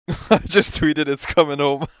I just tweeted it's coming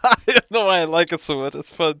home. I don't know why I like it so much.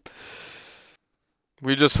 It's fun.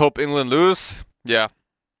 We just hope England lose. Yeah.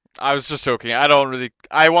 I was just joking.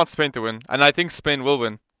 I want Spain to win. And I think Spain will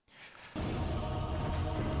win.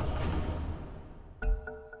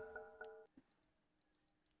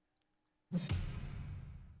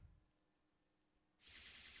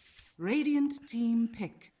 Radiant team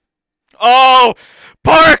pick. Oh!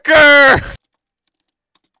 Parker!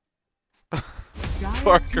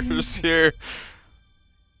 Parker's here.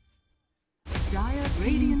 Dire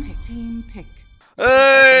Radiant team pick.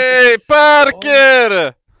 Hey,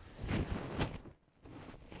 Parker!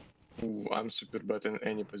 Ooh, I'm super bad in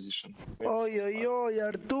any position. Oi, oi, oi,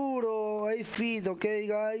 Arturo, I feed, okay,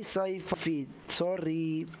 guys? I feed.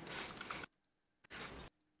 Sorry.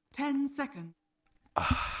 10 seconds.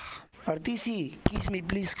 ARTEEZY, kiss me,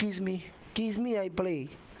 please, kiss me. Kiss me, I play.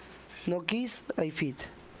 No kiss, I feed.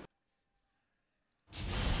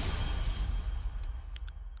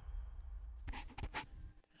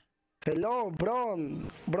 Hello, Bron.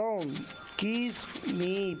 Kiss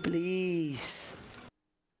me, please.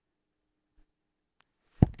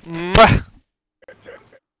 Mwah!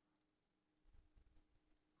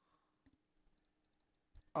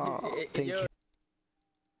 Oh, thank you.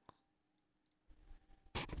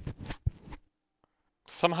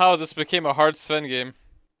 Somehow this became a hard SVEN game.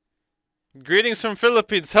 Greetings from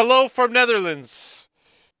Philippines. Hello from Netherlands.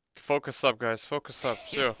 Focus up, guys. Focus up.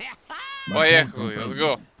 Sure. Oh yeah, Julio. Let's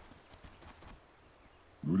go.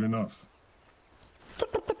 Good enough. 30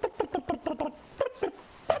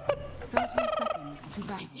 seconds to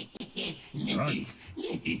battle. Right.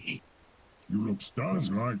 You look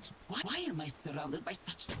stunned, right? Why am I surrounded by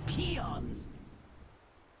such peons?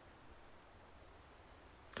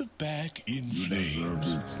 The back in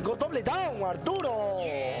flames. Go double down, Arturo!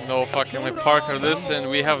 No fucking way, Parker. Listen,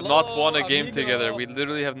 we have not won a game together. We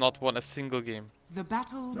literally have not won a single game. The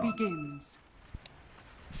battle begins.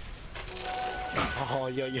 Oh,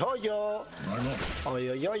 yo, yo, yo. Oh,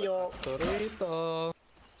 yo, yo, yo. Arturito.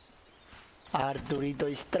 Arturito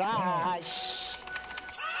is trash.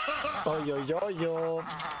 Oh, yo, yo, yo.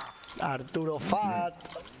 Arturo fat.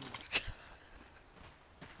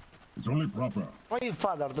 It's only proper. Why you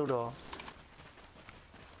fat, Arturo?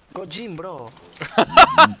 Go gym, bro.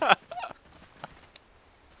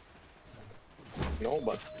 No,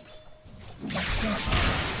 but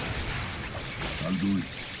I'll do it.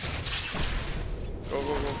 Go,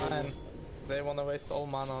 go, go, go. man, they wanna waste all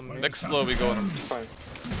mana on me. Next slow we go on him. It's fine.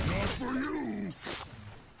 Not for you.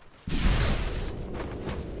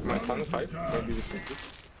 My son 5, maybe we can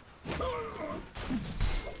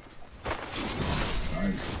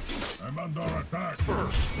I'm under attack.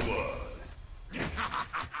 I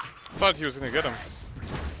thought he was gonna get him.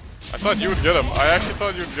 I thought you would get him. I actually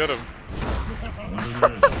thought you'd get him.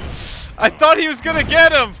 I thought he was gonna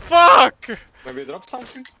get him! Fuck! Maybe drop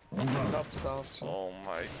something? Drop something. Oh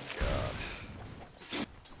my god.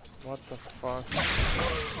 What the fuck?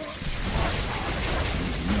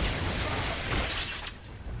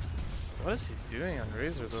 What is he doing on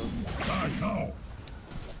Razor though? Now.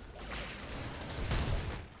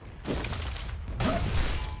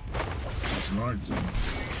 That's right.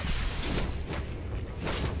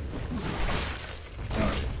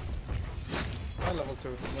 I'm level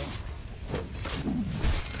 2.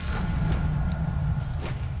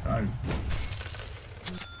 Aye.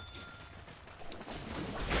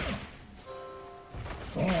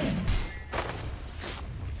 Oh.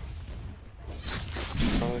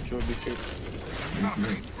 I'll kill a big hit.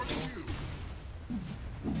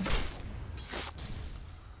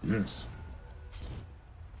 Yes.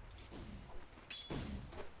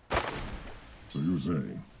 So you say?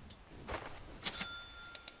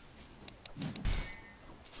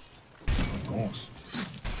 Of course.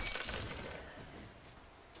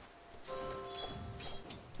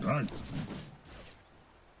 Right.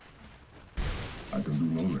 I can do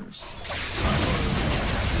no less.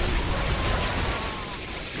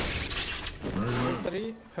 Very well.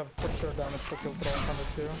 3 have put your damage to kill throw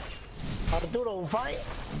 100 Arturo, fight.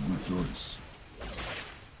 Good choice.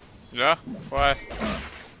 Yeah? Why?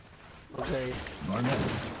 Okay. Why not?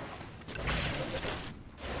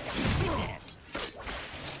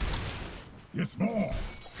 Yes, more.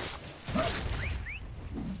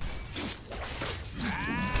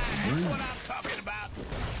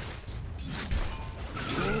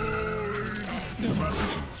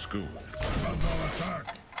 School. Under attack.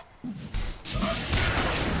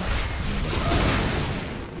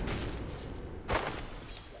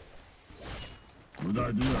 Good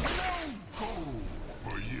idea.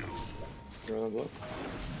 You wanna block?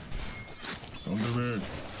 On the way.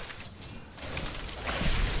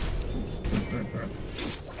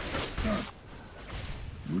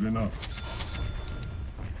 Good enough.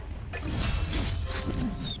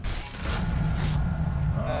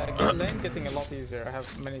 Lane getting a lot easier. I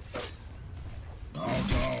have many stats.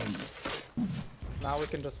 Down. Now we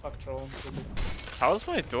can just fuck troll. How's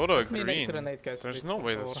my Dota Let me next to the green? nade, guys, There's please. no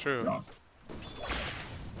way that's true. Yeah.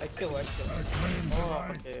 I kill. I claim the Oh,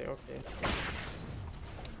 right. okay.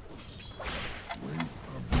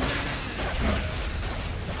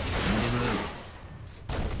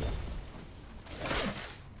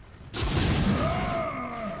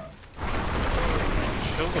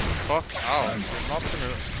 Chill the fuck out. You're not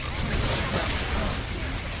gonna.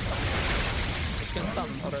 It's been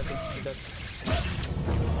done already. You're dead.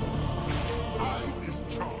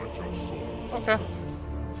 Discharge your soul. Okay.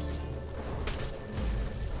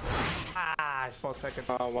 Ah, I fought second.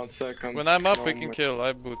 1 second. When I'm up, No, we can kill. I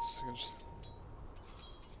have boots. You can just...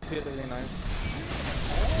 Really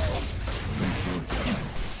nice.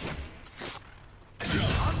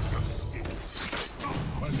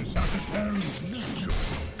 When the second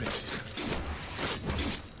carry.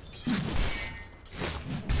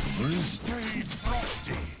 Stay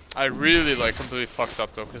frosty. I really like completely fucked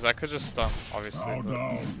up though, because I could just stun, obviously. Bow But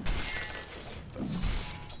down. that's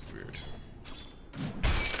weird.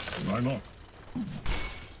 Why not?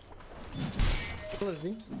 Kill is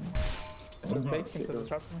D. Just bait into the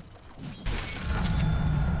trap.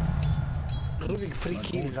 Ruby free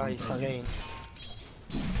kill, guys, again.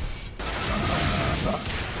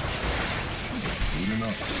 Good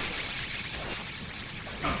enough.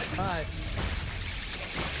 Nice.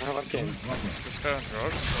 I have arcane. This guy on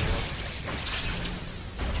drugs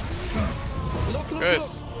or Look. what?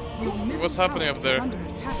 Guys, Your middle what's happening tower up there? is under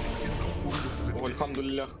attack.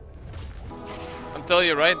 Alhamdulillah. I'm telling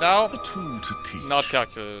you right now, A tool to teach. not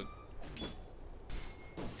calculated.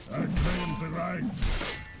 I claim the right.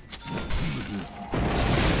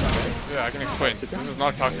 Yeah, I can explain. This is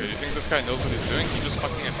not calculated. You think this guy knows what he's doing? He just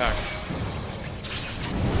fucking attacks.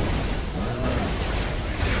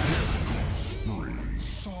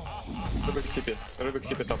 Rubik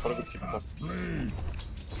keep it up. Play.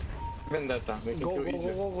 Vendetta. We can Go, kill go,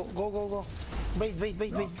 easier. go. Wait.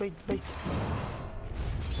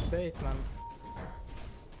 Bait, man.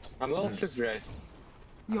 I'm level 6, guys.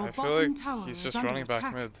 Your I feel bottom like tower he's is just under running back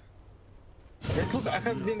attack. mid. Guys, look, I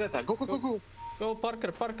have Vendetta. Go. Go,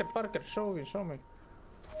 Parker. Show me.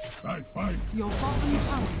 I fight. Your bottom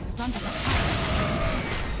tower is under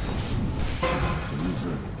attack.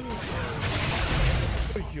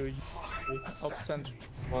 Up center.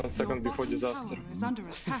 1 Your second before bottom disaster. tower is under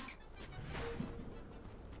attack.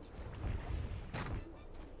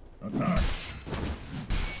 Attack.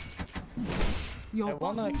 Your I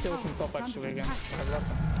wanna bottom kill tower him top is under actually again. attack. I have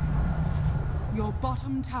weapon. Your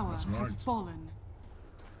bottom tower That's has right. fallen.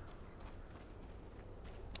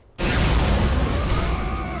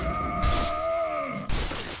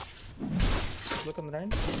 Look on the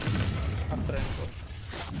range. After range.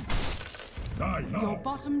 Die Your now.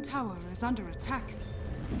 bottom tower is under attack.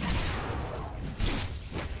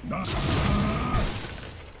 Die.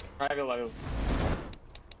 I will.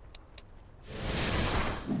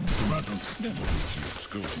 Battle.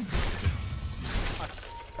 School.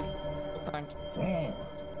 Thank you. Forward.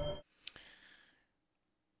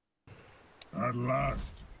 At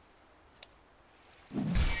last.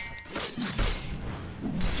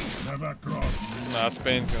 Never cross. Nah,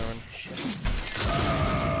 Spain's gonna win for sure.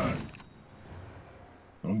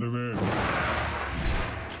 On the way.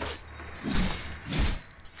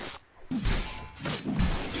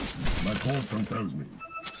 My code compels me.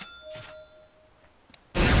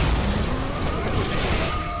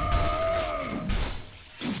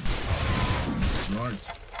 Right.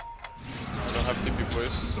 I don't have TP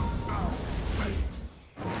boys.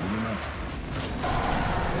 Good enough.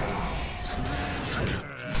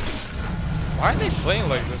 Why are they playing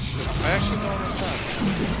like this shit? I actually don't understand.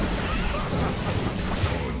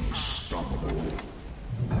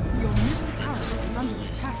 Your middle tower is under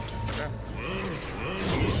attack.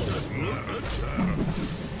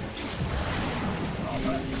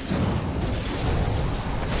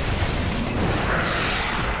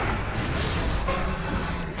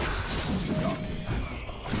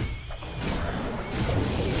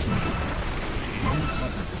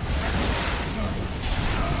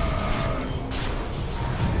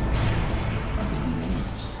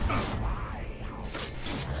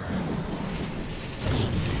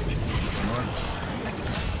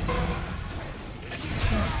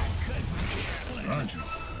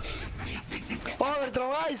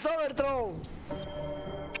 Overthrow, guys, overthrow!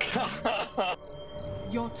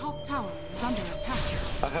 Your top tower is under attack.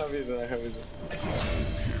 I have vision.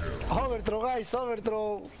 Overthrow, guys,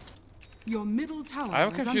 overthrow! Your middle tower I'm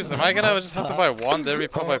is confused. under Am I gonna attack. just have to buy one every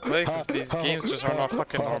pub I play? Because these games just are not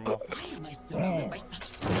fucking normal. Why am I surrounded by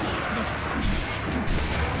such peons?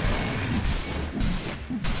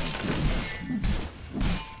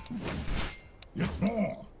 Yes,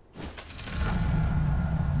 more.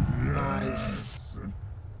 Nice.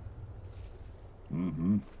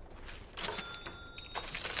 Mm-hmm.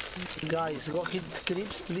 Guys, go hit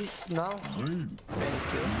creeps, please, now. Read.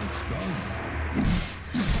 Thank you. It's done.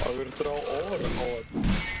 Overthrow or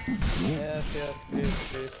Yes,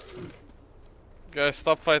 creeps. Guys,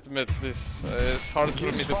 stop fighting mid, please. It's hard for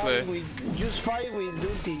me to play. Use 5 with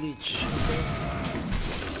ulti each.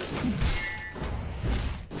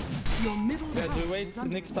 Your middle Yeah, tower we wait is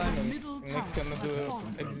under next attack. time. Your middle tower Next gonna has do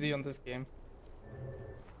fallen. XD on this game.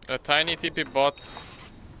 A tiny TP bot.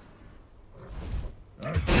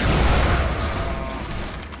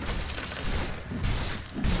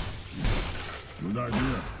 Good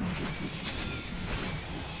idea.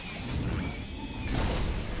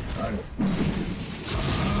 Aye.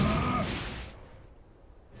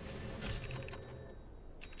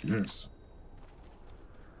 Yes.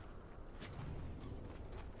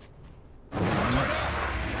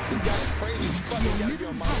 This guy is crazy. He's fucking gotta be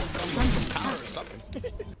on my some power or something.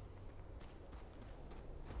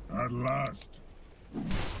 At last.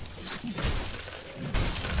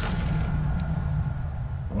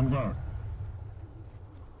 Onward.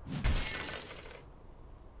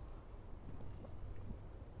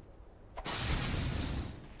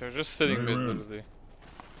 They're just sitting Very mid, well. literally.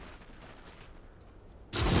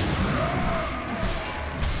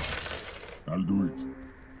 I'll do it.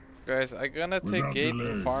 Guys, I'm gonna take Without gate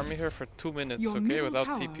delay. and farm me here for 2 minutes, Your okay? middle Without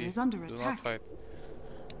tower TP. is under Do not attack. fight.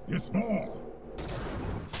 Yes, more.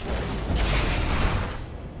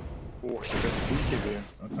 Oh, he has full TP.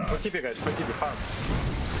 Attack. Full TP guys, full TP, farm.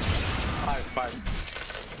 5.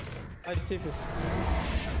 I tip is.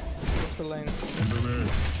 The lane. On the way.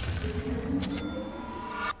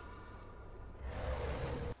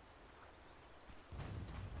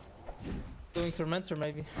 Doing Tormentor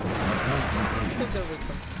maybe. My code compels me. Take their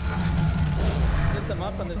wisdom. Let them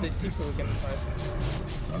up and if they tip we can fight.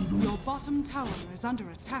 I'll do Your it. bottom tower is under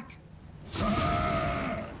attack.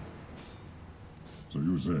 So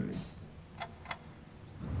you say.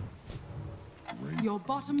 Wait. Your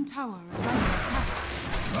bottom tower is under attack.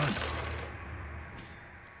 Right.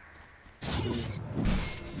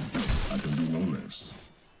 I can do no less.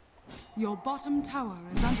 Your bottom tower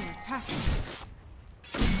is under attack.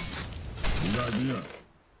 Good idea.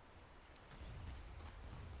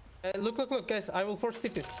 Look, guys, I will force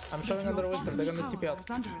TPs. I'm showing Your under wisdom, they're gonna bottom TP tower out. is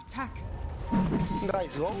under attack.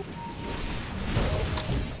 Guys, go.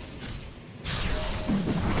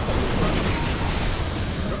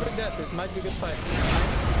 Look at that, it might be a good fight.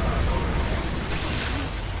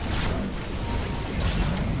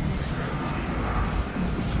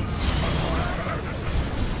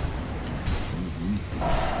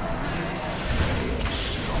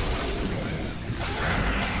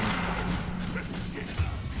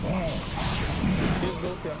 Use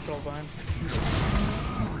Dota and troll behind.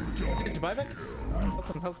 Did you buy back?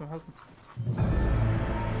 Help him.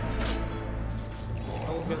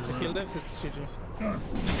 I will get the kill if it's GG.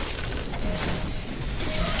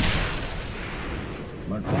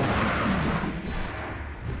 My code compels me.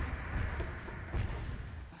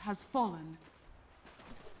 Has fallen.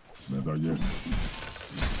 Better yet.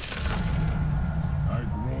 I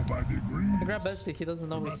grow by degrees. Grab Bestie, he doesn't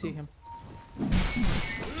know we see him.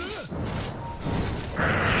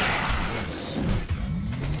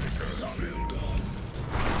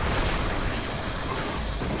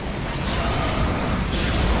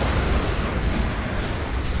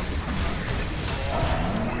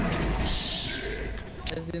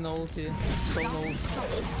 SD no ulti, still no ulti.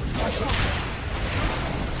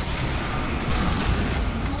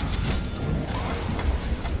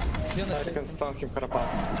 I can stun him,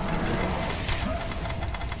 Carapace.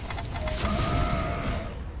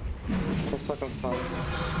 For second stun.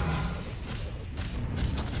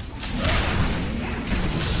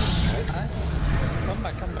 Come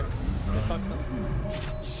back. Get fucked up.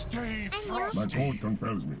 My code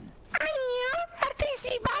compels me.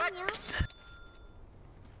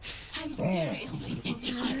 I'm seriously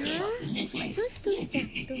thinking highly of this place. There's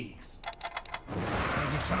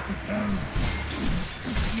a shot at hand.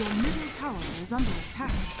 Your middle tower is under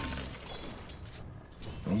attack.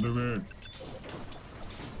 On the way.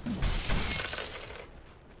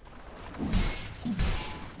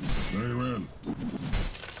 Very well.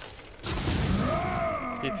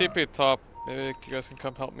 He TP top. Maybe you guys can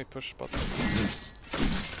come help me push bottom. Yes.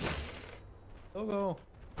 Go.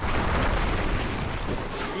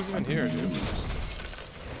 Who's even here, dude?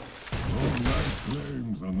 One light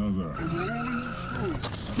claims another. Okay,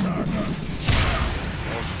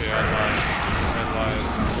 I lied.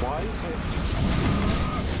 Why is it?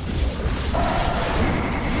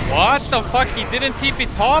 What the fuck? He didn't TP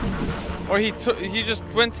top? Or he just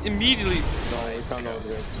went immediately. No, you can't know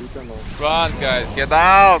this. You can know. Run, guys, get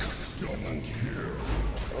out!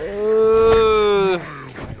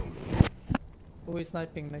 Who is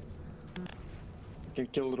sniping next? Can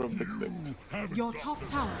kill Rubik. Your top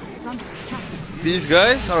tower is under attack. These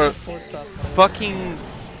guys are Force that. fucking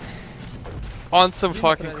on some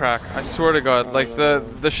fucking crack. I swear to God, like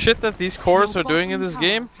the shit that these cores are doing in this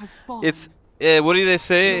game, it's what do they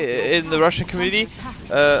say in the Russian community,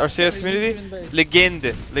 or CS community?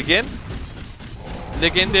 Legende,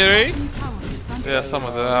 legendary. Yeah, some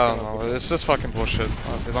of them. I don't know. It's just fucking bullshit.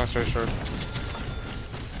 Honestly, long story short.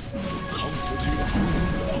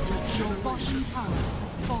 Your bottom tower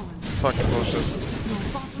has fallen. It's fucking bullshit. Your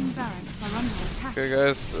bottom barracks are under attack. Okay,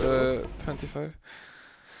 guys. 25.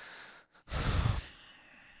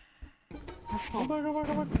 Has fallen.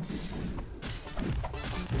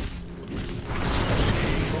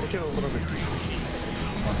 Kill Rubik.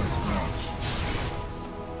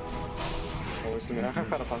 Oh, it's me. I have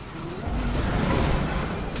had a pass.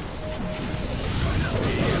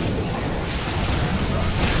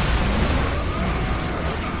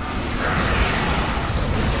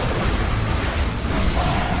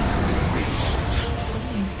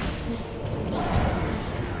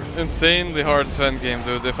 Insanely hard SVEN game,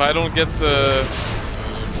 dude. If I don't get the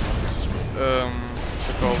what's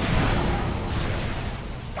it called?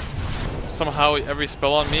 Somehow every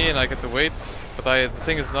spell on me and I get to wait, but the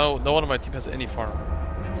thing is no one on my team has any farm.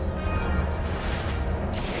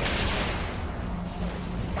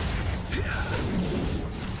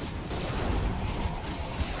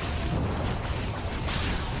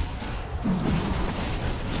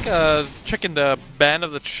 Checking the ban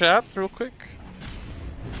of the chat real quick.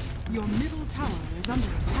 Your middle tower is under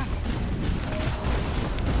attack.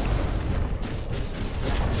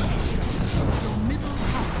 Your middle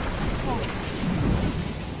tower has fallen.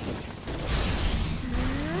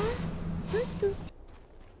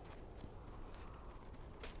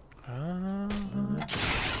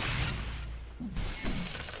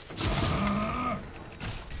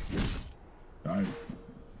 Die.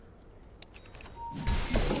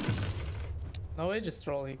 No Aegis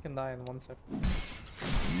troll, he can die in 1 second.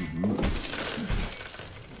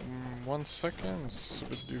 1 second, it's a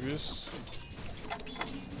bit dubious.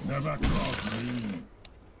 Never cross me.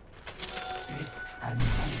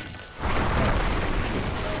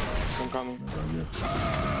 I'm coming.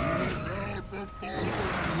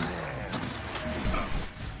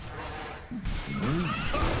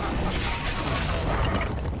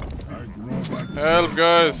 I grow back. Help,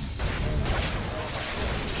 guys!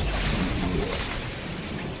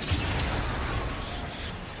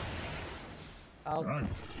 Out. Right.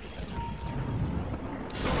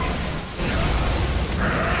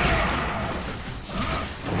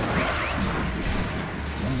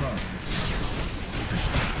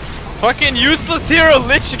 Fucking useless hero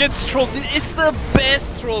Lich against troll. It's the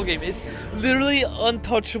best troll game. It's literally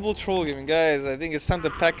untouchable troll game, guys. I think it's time to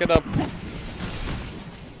pack it up.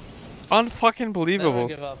 Unfucking believable.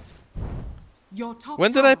 Never give up. Your top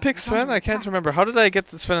When did I tower pick is under SVEN? I can't attack. remember. How did I get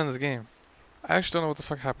the SVEN in this game? I actually don't know what the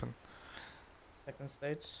fuck happened. Second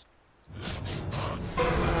stage.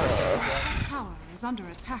 Tower is under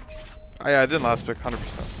attack. Oh, yeah, I didn't last pick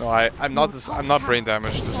 100%. No, I'm not this. I'm not brain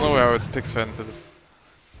damaged. There's no way I would pick SVEN into this.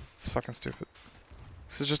 It's fucking stupid.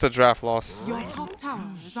 This is just a draft loss. Your top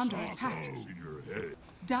tower is under attack.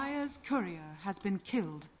 Dire's courier has been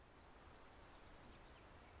killed.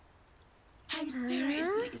 I'm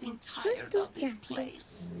seriously getting tired of this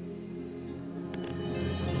place.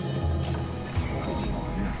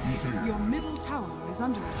 Your middle tower is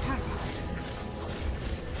under attack.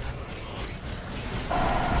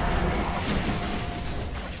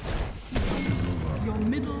 Your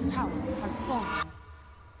middle tower has fallen.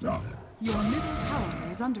 Yeah, Your middle tower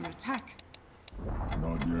is under attack.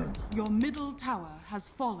 not yet. Your middle tower has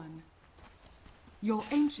fallen. Your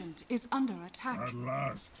ancient is under attack. At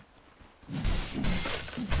last.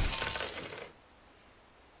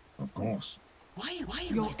 Of course. Why Your am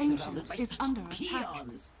I surrounded ancient by is such under attack.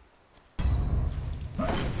 peons?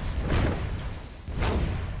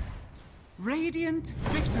 Radiant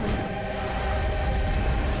victory.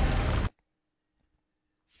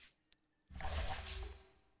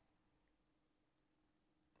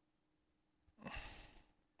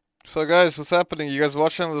 So guys, what's happening? You guys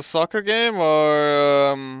watching the soccer game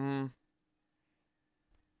or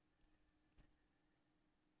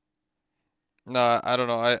Nah, I don't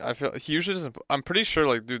know. I feel he usually doesn't. I'm pretty sure,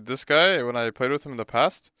 like, dude, this guy, when I played with him in the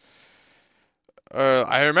past,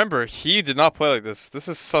 I remember he did not play like this. This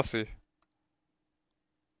is sussy.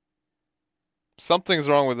 Something's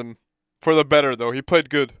wrong with him. For the better, though. He played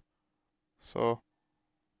good. So.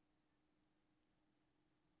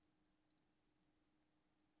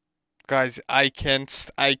 Guys, I can't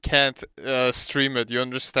stream it. You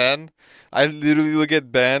understand? I literally will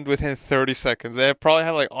get banned within 30 seconds. They probably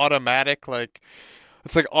have like automatic, like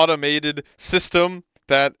it's like automated system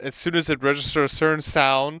that as soon as it registers a certain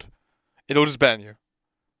sound, it'll just ban you.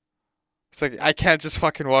 It's like I can't just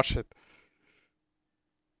fucking watch it.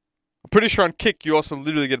 I'm pretty sure on Kick you also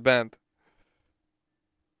literally get banned.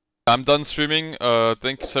 I'm done streaming.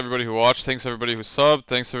 Thanks everybody who watched. Thanks everybody who subbed.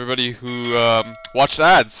 Thanks everybody who watched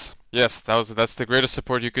ads. Yes, that's the greatest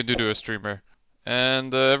support you can do to a streamer.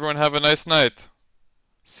 And everyone have a nice night.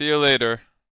 See you later.